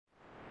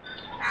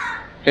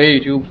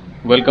Hey YouTube,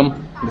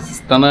 welcome. This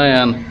is Tanay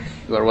and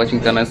you are watching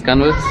Tanay's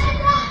Canvas.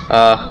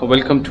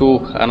 Welcome to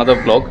another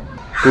vlog.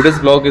 Today's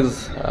vlog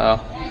is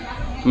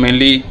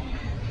mainly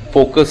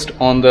focused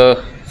on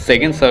the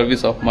second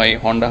service of my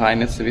Honda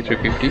Highness Cb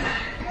 350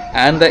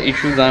 and the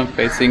issues I am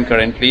facing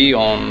currently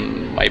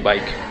on my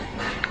bike,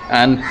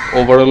 and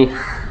overall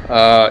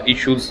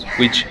issues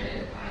which,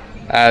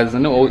 as you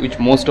know, which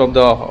most of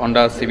the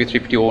Honda Cb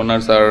 350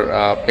 owners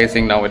are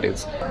facing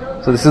nowadays.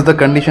 So this is the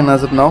condition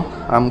as of now.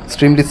 I'm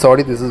extremely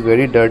sorry, this is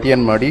very dirty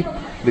and muddy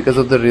because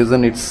of the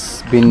reason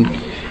it's been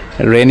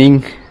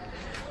raining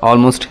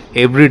almost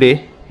every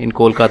day in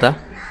Kolkata.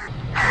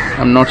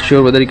 I'm not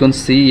sure whether you can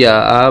see.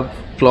 I've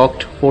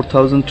clocked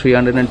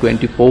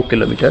 4,324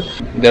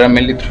 kilometers. There are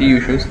mainly three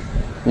issues.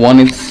 One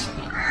is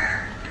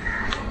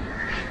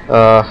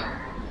I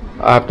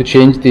have to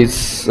change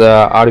this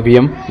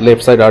RVM,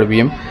 left side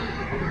RVM.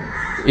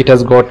 It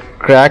has got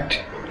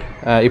cracked.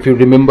 If you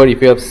remember, if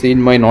you have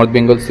seen my North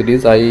Bengal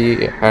series,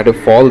 I had a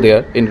fall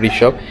there in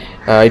Rishabh.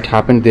 It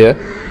happened there,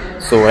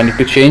 so I need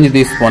to change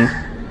this one,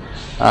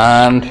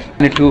 and I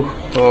need to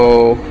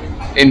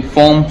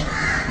inform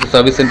the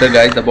service center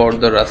guys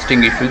about the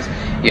rusting issues.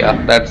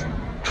 Yeah, that's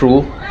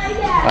true,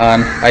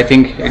 and I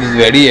think it is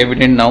very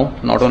evident now.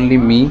 Not only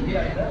me,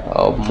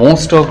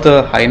 most of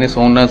the Highness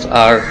owners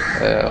are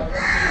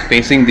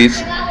facing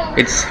this.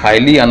 It's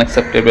highly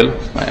unacceptable.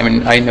 I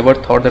mean, I never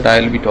thought that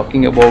I'll be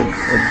talking about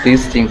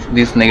these things,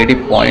 these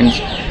negative points,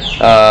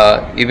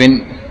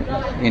 even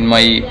in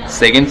my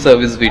second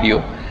service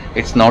video.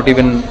 It's not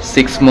even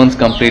 6 months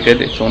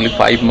completed, it's only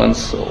 5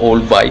 months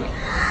old bike,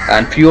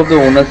 and few of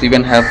the owners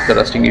even have the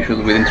rusting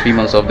issues within 3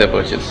 months of their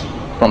purchase,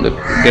 from the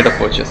date of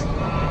purchase.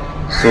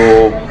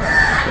 So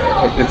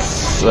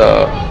it's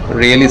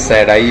really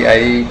sad.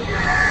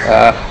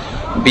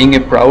 Being a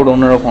proud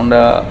owner of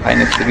Honda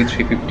Highness Cb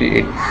 350,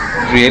 it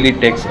really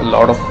takes a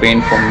lot of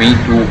pain for me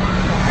to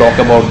talk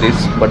about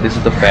this, but this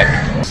is the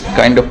fact. This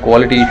kind of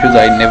quality issues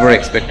I never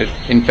expected.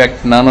 In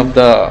fact, none of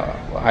the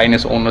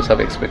Highness owners have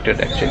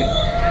expected actually,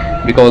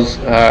 because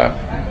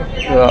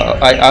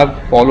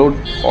I've followed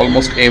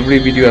almost every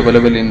video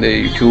available in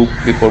the YouTube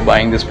before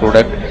buying this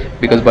product,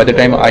 because by the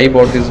time I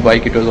bought this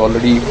bike it was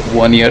already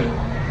 1 year,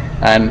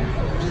 and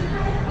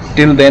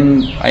till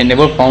then I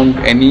never found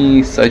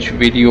any such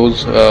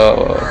videos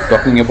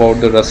talking about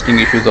the rusting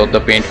issues or the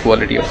paint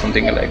quality or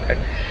something like that.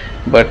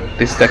 But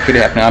this is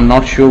actually happening. I'm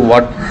not sure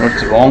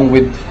what's wrong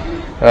with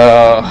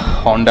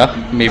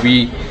Honda.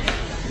 Maybe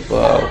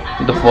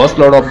the first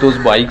lot of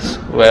those bikes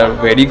were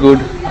very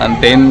good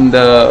and then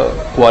the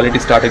quality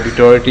started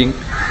deteriorating.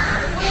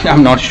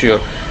 I'm not sure.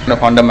 The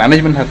Honda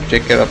management has to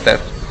take care of that,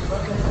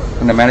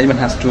 and the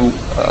management has to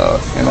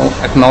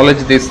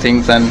acknowledge these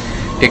things and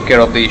take care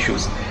of the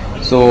issues.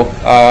 So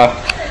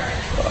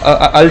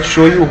I'll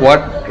show you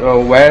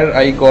where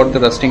I got the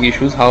rusting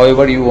issues.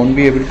 However, you won't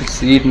be able to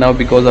see it now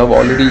because I've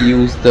already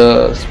used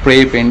the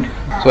spray paint.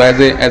 So as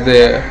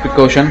a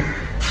precaution,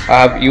 I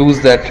have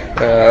used that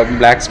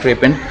black spray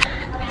paint.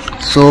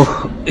 So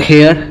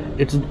here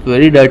it's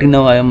very dirty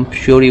now. I am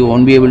sure you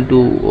won't be able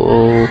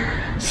to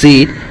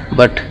see it,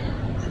 but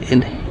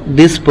in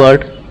this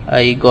part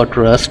I got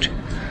rust.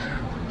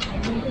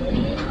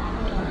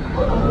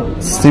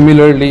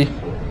 Similarly,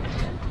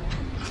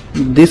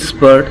 this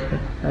part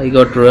I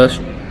got rust,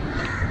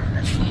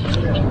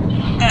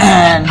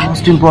 and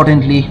most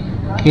importantly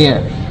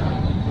here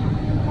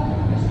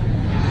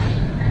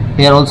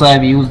also I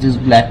have used this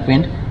black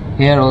paint.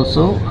 Here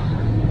also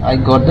I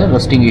got the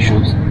rusting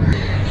issues.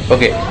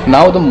 Okay,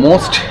 now the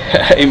most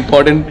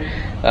important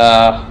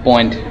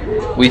point,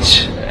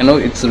 which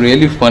it's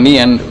really funny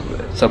and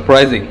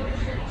surprising.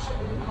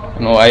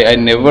 I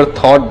never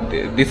thought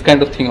this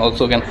kind of thing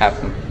also can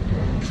happen,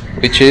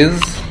 which is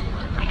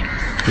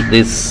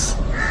this.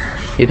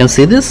 You can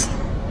see this.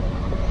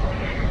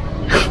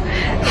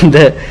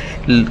 The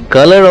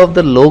color of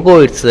the logo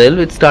itself,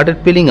 it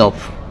started peeling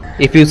off.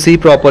 If you see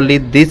properly,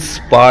 this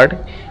part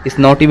is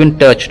not even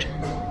touched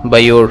by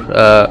your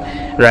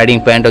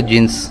riding pant or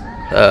jeans.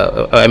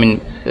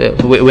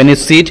 When you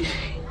sit,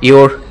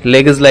 your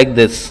leg is like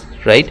this,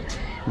 right?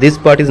 This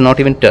part is not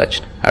even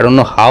touched. I don't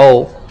know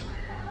how.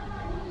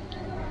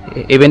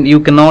 Even you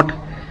cannot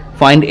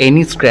find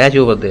any scratch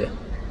over there.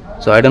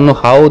 So I don't know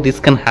how this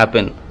can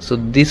happen. So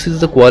this is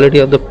the quality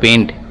of the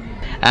paint.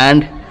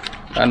 And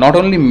not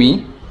only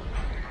me,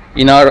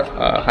 in our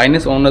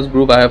Highness owners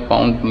group I have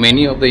found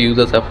many of the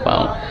users have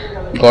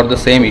got the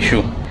same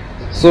issue.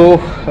 So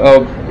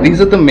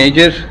these are the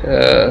major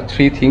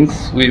three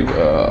things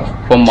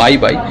for my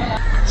bike.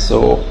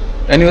 So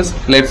anyways,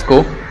 let's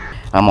go.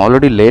 I'm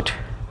already late.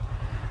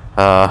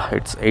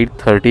 It's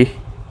 8:30.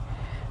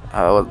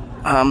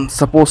 I'm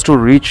supposed to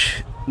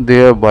reach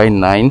there by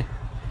 9.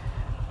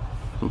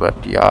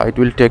 But yeah, it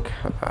will take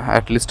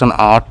at least an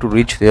hour to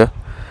reach there.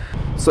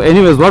 So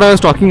anyways, what I was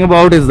talking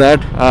about is that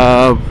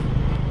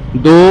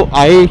though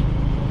I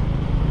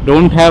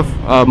don't have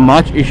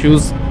much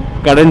issues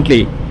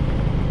currently,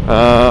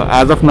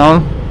 as of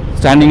now,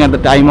 standing at the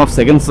time of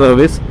second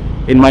service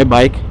in my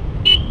bike,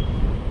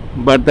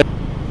 but the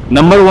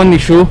number one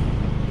issue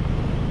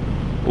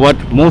what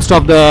most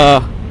of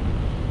the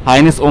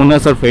Highness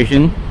owners are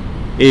facing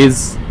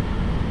is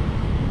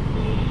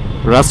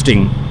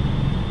rusting.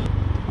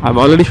 I've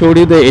already showed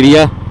you the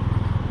area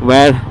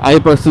where I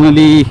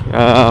personally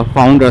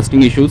found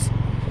rusting issues.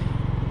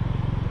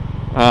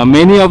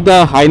 Many of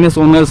the Highness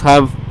owners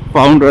have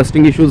found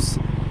rusting issues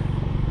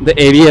the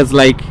areas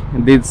like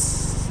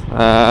this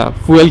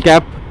fuel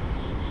cap,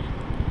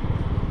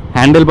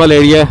 handlebar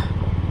area,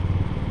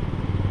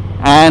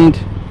 and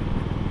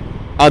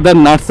other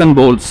nuts and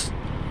bolts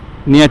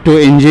near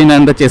to engine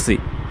and the chassis.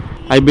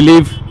 I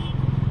believe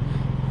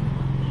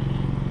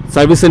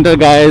service center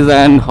guys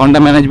and Honda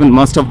management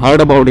must have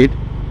heard about it,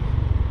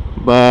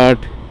 but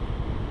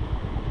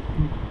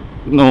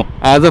no,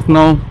 as of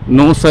now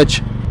no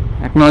such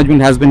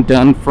acknowledgement has been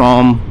done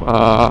from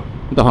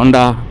the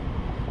Honda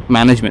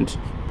management.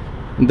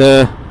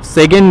 The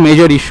second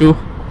major issue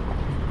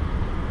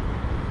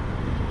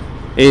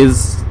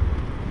is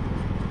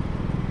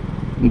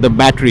the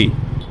battery.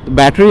 The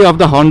battery of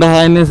the Honda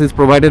Highness is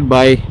provided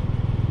by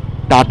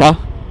Tata.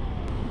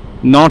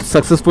 Not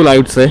successful, I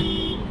would say,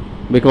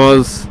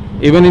 because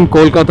even in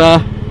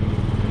Kolkata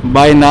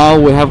by now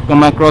we have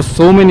come across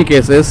so many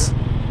cases,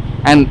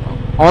 and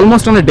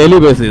almost on a daily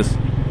basis.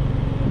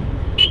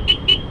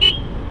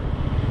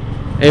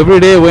 Every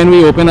day when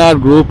we open our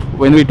group,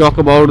 when we talk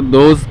about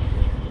those,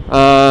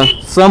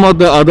 some of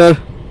the other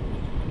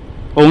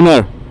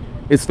owner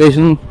is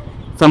facing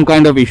some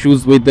kind of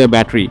issues with the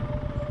battery.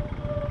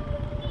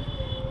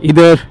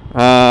 Either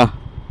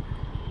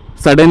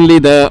suddenly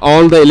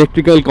all the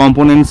electrical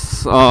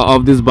components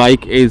of this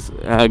bike is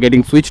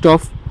getting switched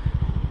off,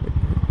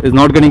 is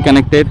not getting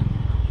connected,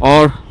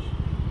 or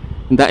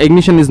the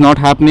ignition is not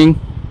happening.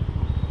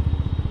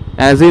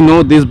 As you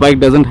know, this bike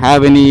doesn't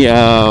have any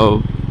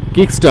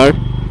kickstart,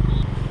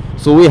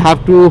 so we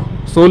have to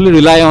solely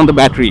rely on the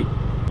battery,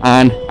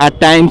 and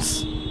at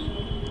times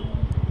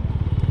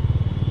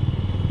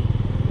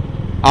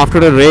after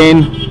a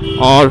rain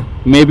or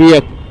maybe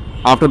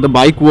after the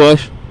bike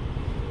wash,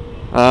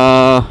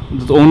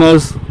 the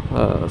owners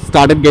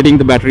started getting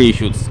the battery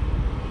issues.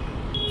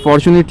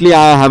 Fortunately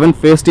I haven't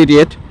faced it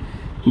yet,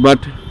 but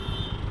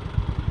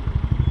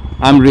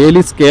I'm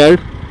really scared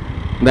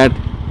that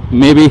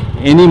maybe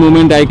any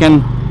moment I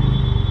can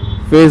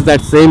face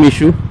that same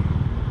issue,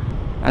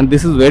 and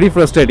this is very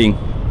frustrating,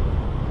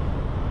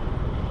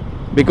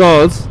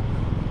 because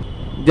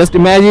just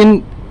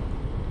imagine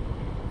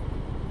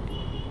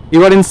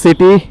you are in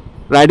city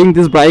riding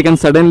this bike and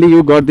suddenly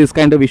you got this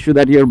kind of issue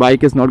that your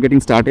bike is not getting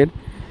started.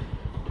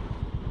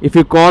 If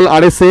you call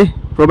RSA,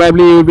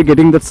 probably you will be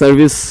getting that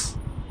service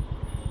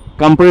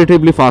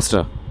comparatively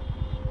faster.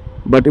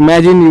 But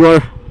imagine you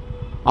are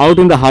out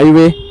in the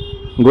highway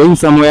going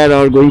somewhere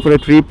or going for a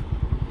trip,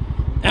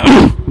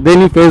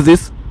 then you face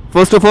this.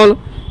 First of all,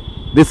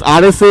 this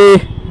RSA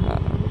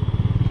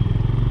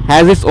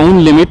has its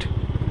own limit,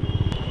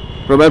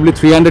 probably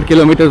 300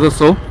 kilometers or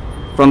so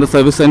from the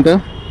service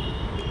center,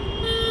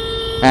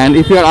 and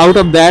if you are out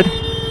of that,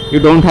 you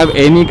don't have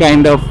any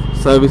kind of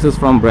services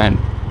from brand.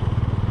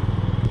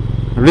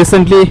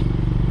 Recently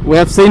we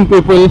have seen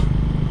people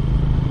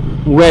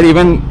who were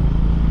even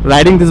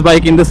riding this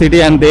bike in the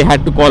city and they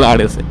had to call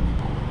RSA.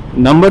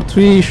 Number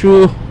 3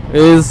 issue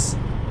is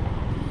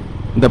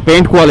the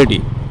paint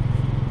quality.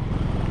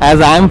 As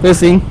I am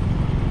facing,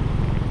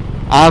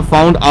 I have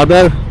found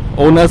other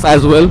owners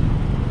as well.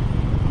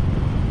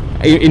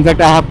 In fact,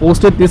 I have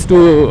posted this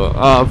to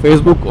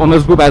Facebook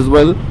owners group as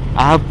well.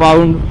 I have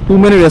found too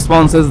many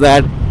responses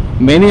that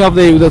many of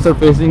the users are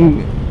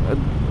facing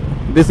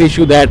this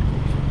issue, that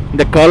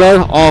the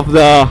color of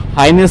the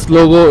Highness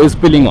logo is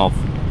peeling off.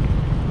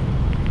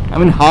 I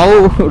mean,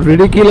 how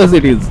ridiculous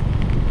it is.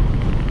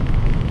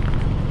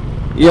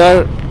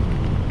 You're,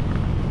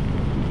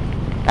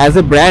 as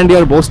a brand,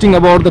 you're boasting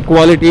about the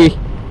quality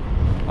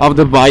of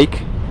the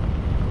bike,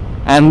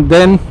 and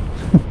then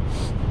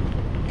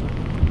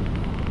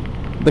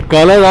the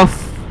color of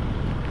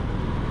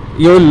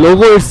your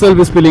logo itself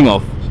is peeling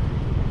off,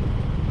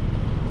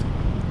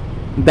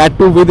 that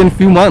too within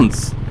few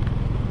months,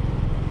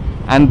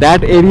 and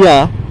that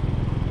area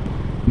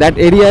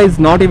is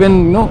not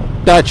even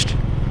touched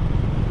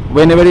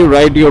whenever you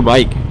ride your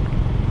bike.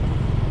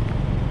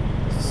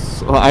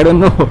 So I don't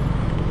know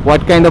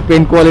what kind of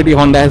paint quality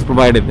Honda has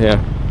provided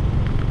here.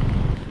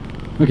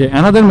 Okay,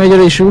 another major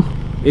issue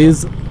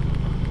is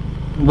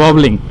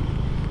wobbling.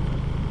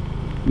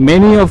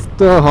 Many of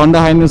the Honda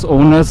Highness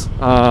owners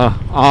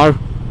are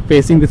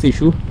facing this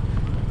issue,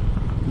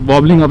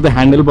 wobbling of the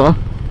handlebar,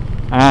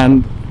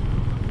 and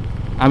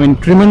I mean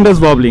tremendous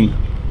wobbling.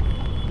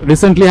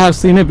 Recently I have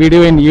seen a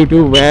video in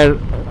YouTube where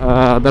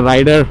the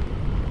rider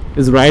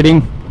is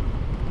riding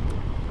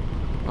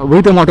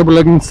with a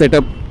motovlogging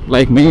setup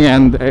like me,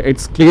 and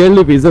it's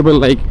clearly visible,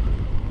 like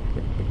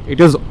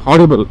it is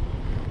horrible.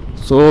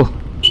 So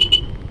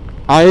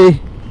I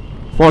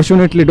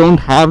fortunately don't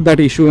have that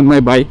issue in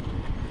my bike,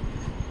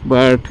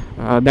 but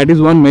that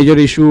is one major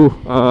issue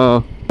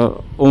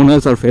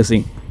owners are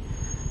facing.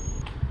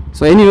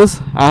 So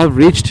anyways, I have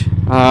reached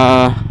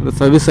the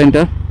service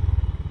center.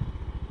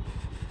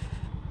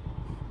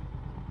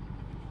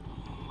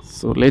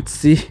 So let's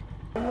see.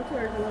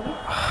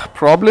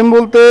 Problem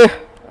বলতে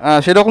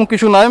সেরকম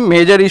কিছু নয়,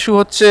 major issue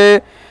হচ্ছে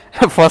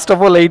first of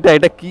all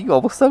এটা কি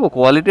অবস্থা গো,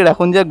 কোয়ালিটির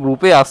এখন যা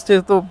গ্রুপে আসছে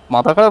তো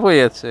মাথা খারাপ হয়ে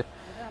যাচ্ছে।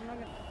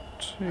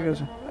 ঠিক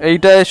আছে,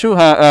 এইটা ইস্যু।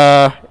 হ্যাঁ,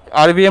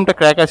 আরভিএমটা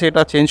ক্র্যাক আছে,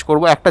 এটা চেঞ্জ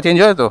করব। একটা চেঞ্জ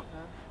হয় তো,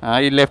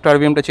 এই লেফট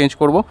আরভিএমটা চেঞ্জ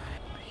করব।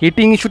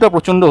 হিটিং ইস্যুটা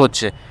প্রচণ্ড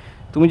হচ্ছে,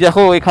 তুমি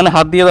দেখো এখানে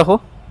হাত দিয়ে দেখো,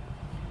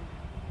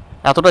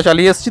 এতটা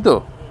চালিয়ে এসছি তো।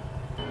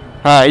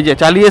 হ্যাঁ, এই যে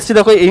চালিয়ে এসছি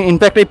দেখো,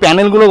 ইনফ্যাক্ট এই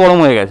প্যানেলগুলো গরম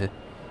হয়ে গেছে,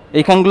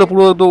 এইখানগুলো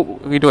পুরো তো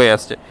হিট হয়ে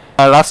আসছে,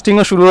 আর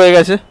রাস্টিংও শুরু হয়ে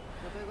গেছে।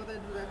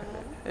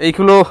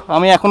 এইগুলো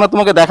আমি এখন আর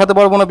তোমাকে দেখাতে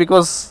পারবো না,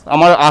 বিকজ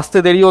আমার আসতে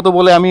দেরি হতো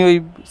বলে আমি ওই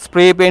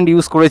স্প্রে পেন্ট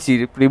ইউজ করেছি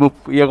রিমুভ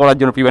করার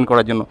জন্য, প্রিভেন্ট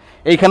করার জন্য।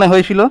 এইখানে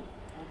হয়েছিল,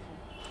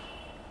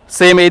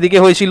 সেম এইদিকে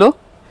হয়েছিল,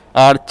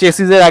 আর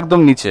চেসিসের একদম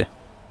নিচে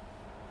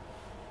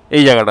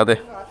এই জায়গাটাতে,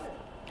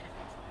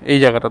 এই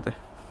জায়গাটাতে।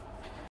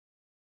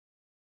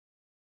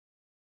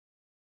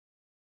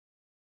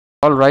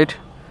 All right,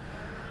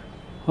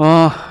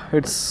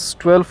 it's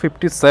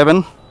 12:57.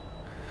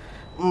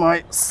 My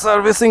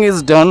servicing is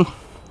done.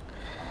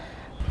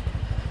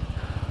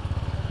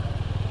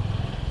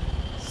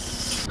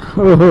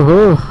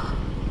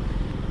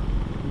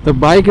 The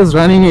bike is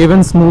running even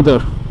smoother.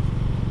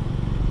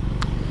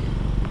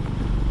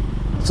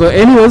 So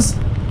anyways,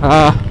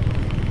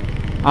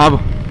 I've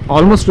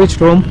almost reached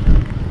home.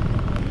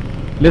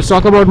 Let's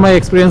talk about my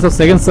experience of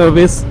second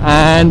service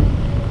and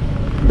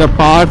the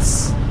parts,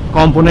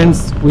 components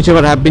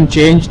whichever have been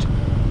changed,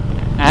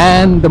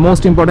 and the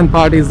most important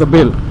part is the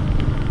bill.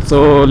 So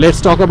let's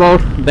talk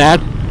about that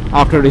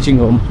after reaching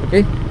home.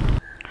 Okay,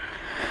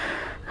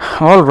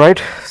 all right,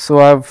 so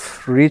I've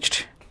reached,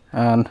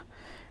 and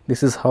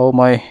this is how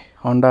my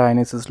Honda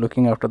Highness is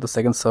looking after the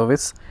second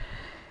service.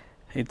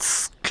 It's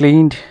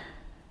cleaned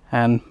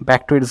and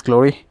back to its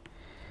glory.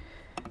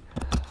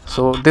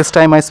 So this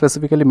time I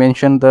specifically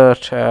mentioned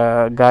that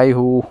guy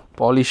who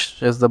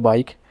polishes the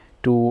bike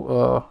to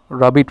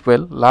rub it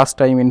well. Last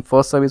time in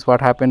first service what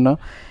happened,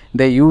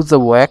 they used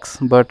the wax,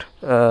 but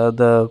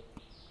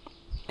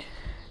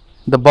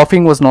the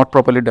buffing was not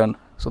properly done,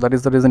 so that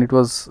is the reason it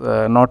was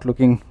not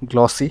looking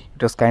glossy,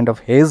 it was kind of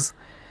haze.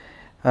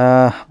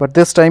 But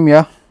this time,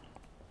 yeah,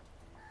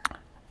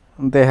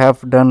 they have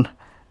done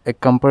a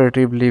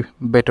comparatively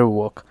better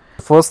work.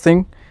 First thing,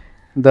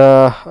 the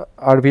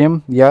RVM,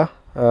 yeah,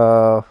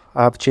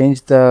 I have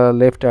changed the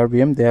left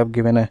RVM. They have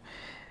given a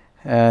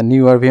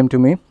new RVM to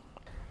me.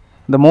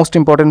 The most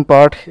important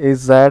part is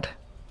that,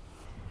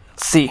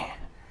 see,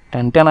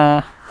 tantana.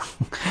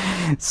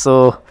 So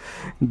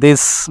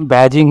this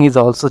badging is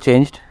also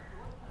changed,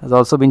 has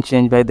also been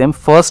changed by them.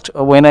 First,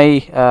 when I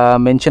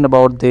mentioned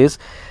about this,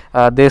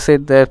 they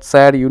said that,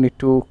 sir, you need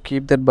to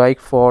keep that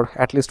bike for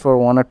at least for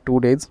 1 or 2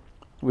 days.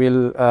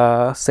 We'll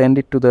send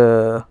it to the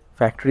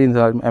factory,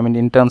 I mean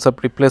in terms of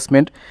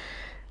replacement,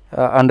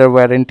 under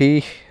warranty,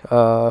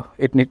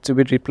 it needs to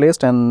be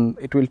replaced, and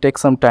it will take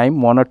some time,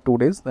 1 or 2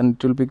 days, then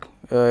it will be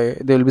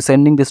they will be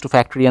sending this to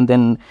factory, and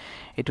then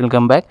it will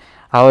come back.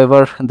 However,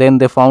 then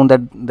they found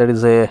that there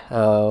is a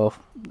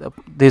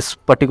this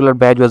particular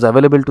badge was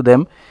available to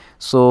them,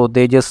 so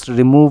they just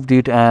removed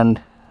it and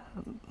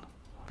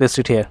placed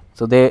it here.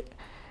 So they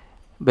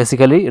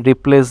basically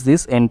replaced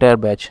this entire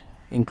badge,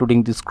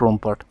 including this chrome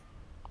part.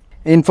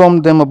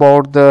 Informed them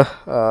about the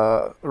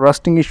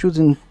rusting issues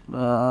in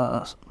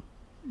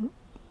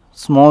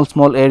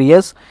small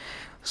areas,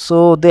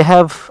 so they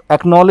have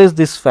acknowledged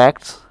these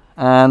facts,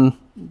 and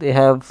they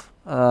have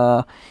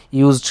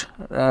used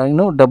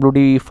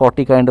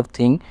WD-40 kind of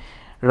thing,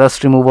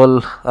 rust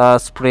removal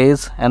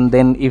sprays, and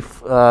then if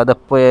the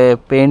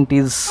paint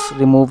is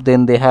removed,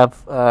 then they have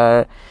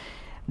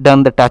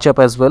done the touch up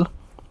as well.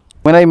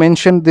 When I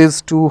mentioned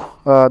this to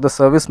the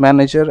service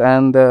manager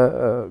and the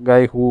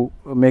guy who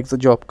makes the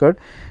job cut,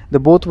 they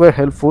both were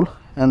helpful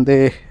and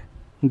they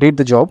did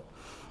the job.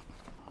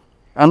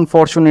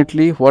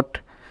 Unfortunately, what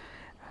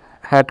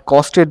had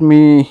costed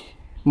me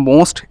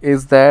most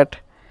is that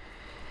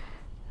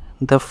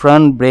the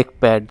front brake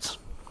pads.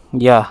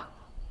 Yeah,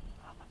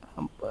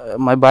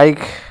 my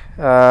bike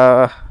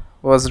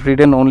was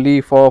ridden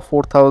only for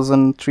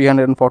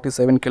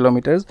 4,347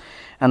 kilometers,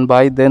 and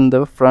by then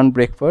the front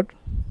brake pad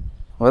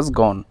was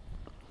gone.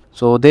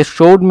 So they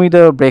showed me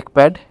the brake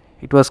pad,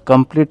 it was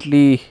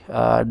completely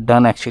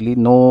done, actually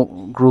no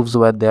grooves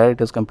were there, it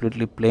was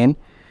completely plain.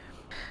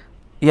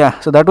 Yeah,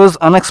 so that was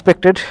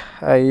unexpected.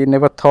 I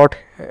never thought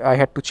I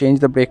had to change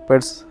the brake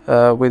pads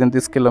within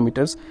these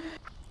kilometers.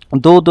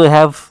 Though they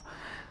have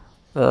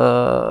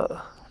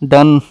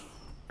done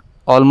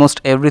almost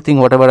everything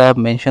whatever I have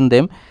mentioned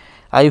them,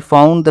 I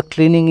found the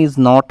cleaning is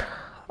not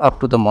up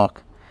to the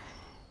mark.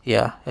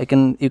 Yeah, you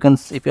can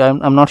if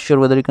I'm not sure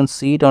whether you can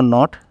see it or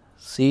not.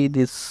 See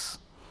these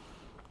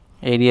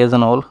areas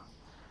and all,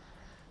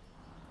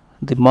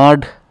 the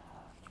mud,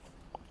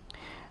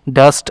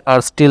 dust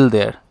are still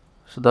there,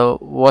 so the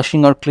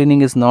washing or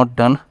cleaning is not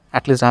done.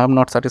 At least I am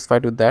not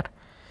satisfied with that.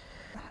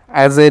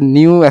 As a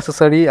new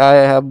accessory, I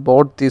have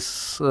bought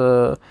this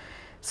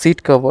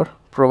seat cover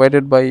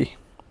provided by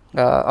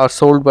or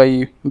sold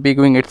by Big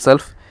Wing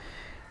itself.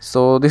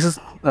 So this is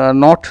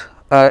not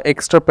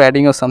extra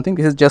padding or something,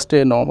 this is just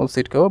a normal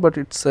seat cover, but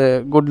it's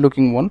a good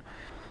looking one.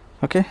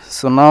 Okay,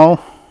 so now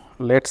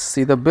let's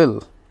see the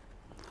bill.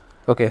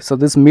 Okay, so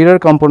this mirror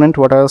component,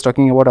 what I was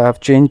talking about, I have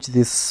changed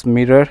this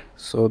mirror.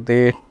 So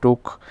they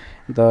took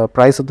the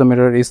price of the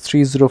mirror is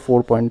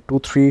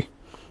 304.23.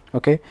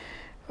 okay,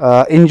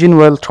 engine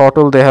oil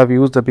throttle, they have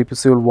used the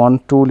BPCL 1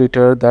 2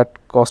 liter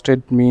that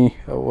costed me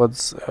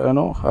was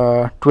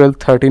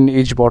 12-13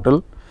 each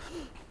bottle.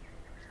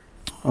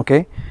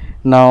 Okay,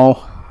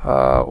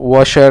 now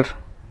washer,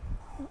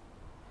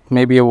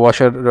 maybe a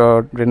washer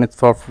rented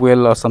for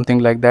fuel or something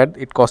like that,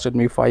 it costed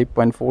me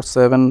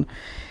 5.47.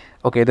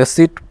 okay, the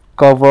seat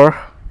cover,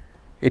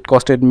 it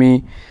costed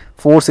me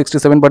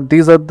 467, but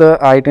these are the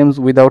items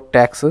without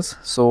taxes,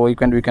 so we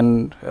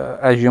can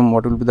assume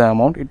what will be the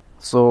amount.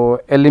 So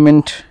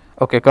element,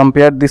 okay,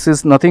 compared, this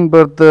is nothing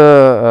but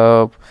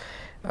the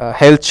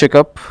health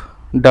checkup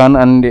done,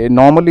 and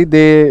normally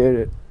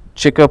they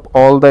check up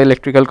all the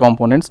electrical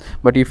components,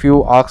 but if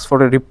you ask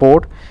for a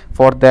report,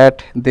 for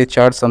that they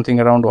charge something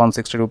around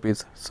 160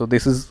 rupees. So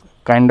this is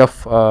kind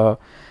of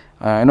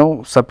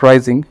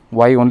surprising,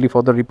 why only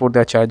for the report they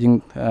are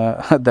charging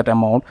that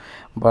amount,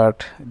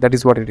 but that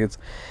is what it is.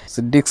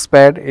 So disc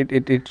pad,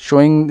 it's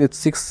showing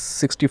it's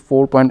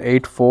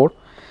 664.84,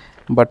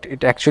 but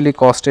it actually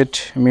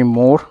costed me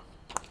more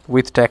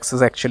with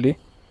taxes actually.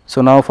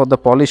 So now for the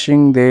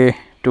polishing, they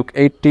took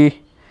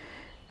 80.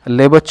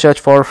 Labor charge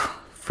for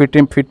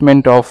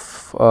fitment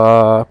of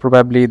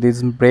probably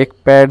these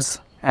brake pads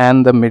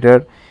and the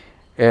mirror,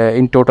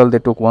 in total they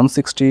took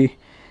 160.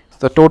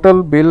 The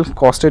total bill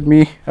costed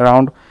me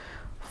around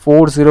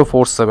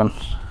 4047.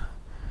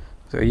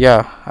 So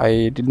yeah,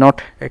 I did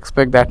not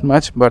expect that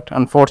much, but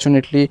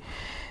unfortunately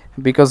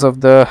because of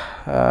the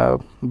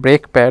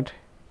brake pad,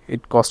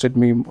 it costed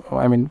me,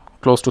 I mean,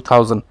 close to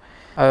 1000.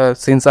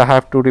 Since I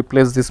have to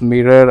replace this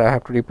mirror, I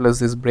have to replace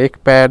this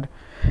brake pad,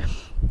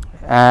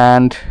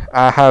 and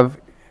I have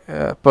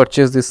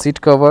purchased this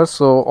seat cover,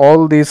 so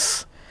all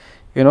this,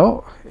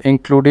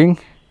 including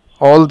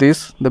all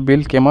this, the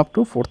bill came up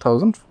to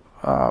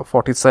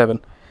 4047.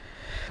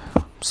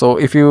 So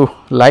if you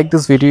like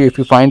this video, if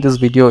you find this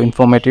video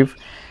informative,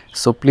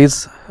 so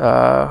please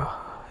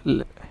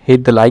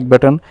hit the like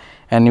button,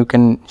 and you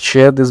can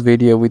share this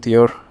video with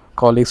your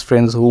colleagues,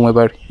 friends,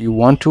 whomever you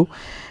want to,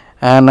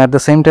 and at the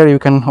same time you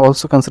can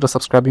also consider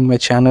subscribing my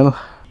channel.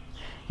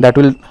 That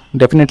will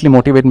definitely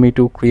motivate me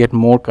to create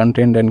more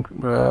content and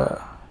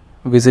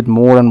visit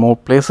more and more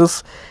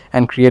places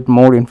and create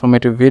more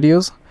informative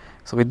videos.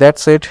 So with that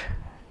said,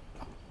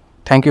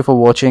 thank you for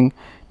watching,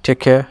 take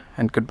care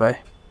and goodbye.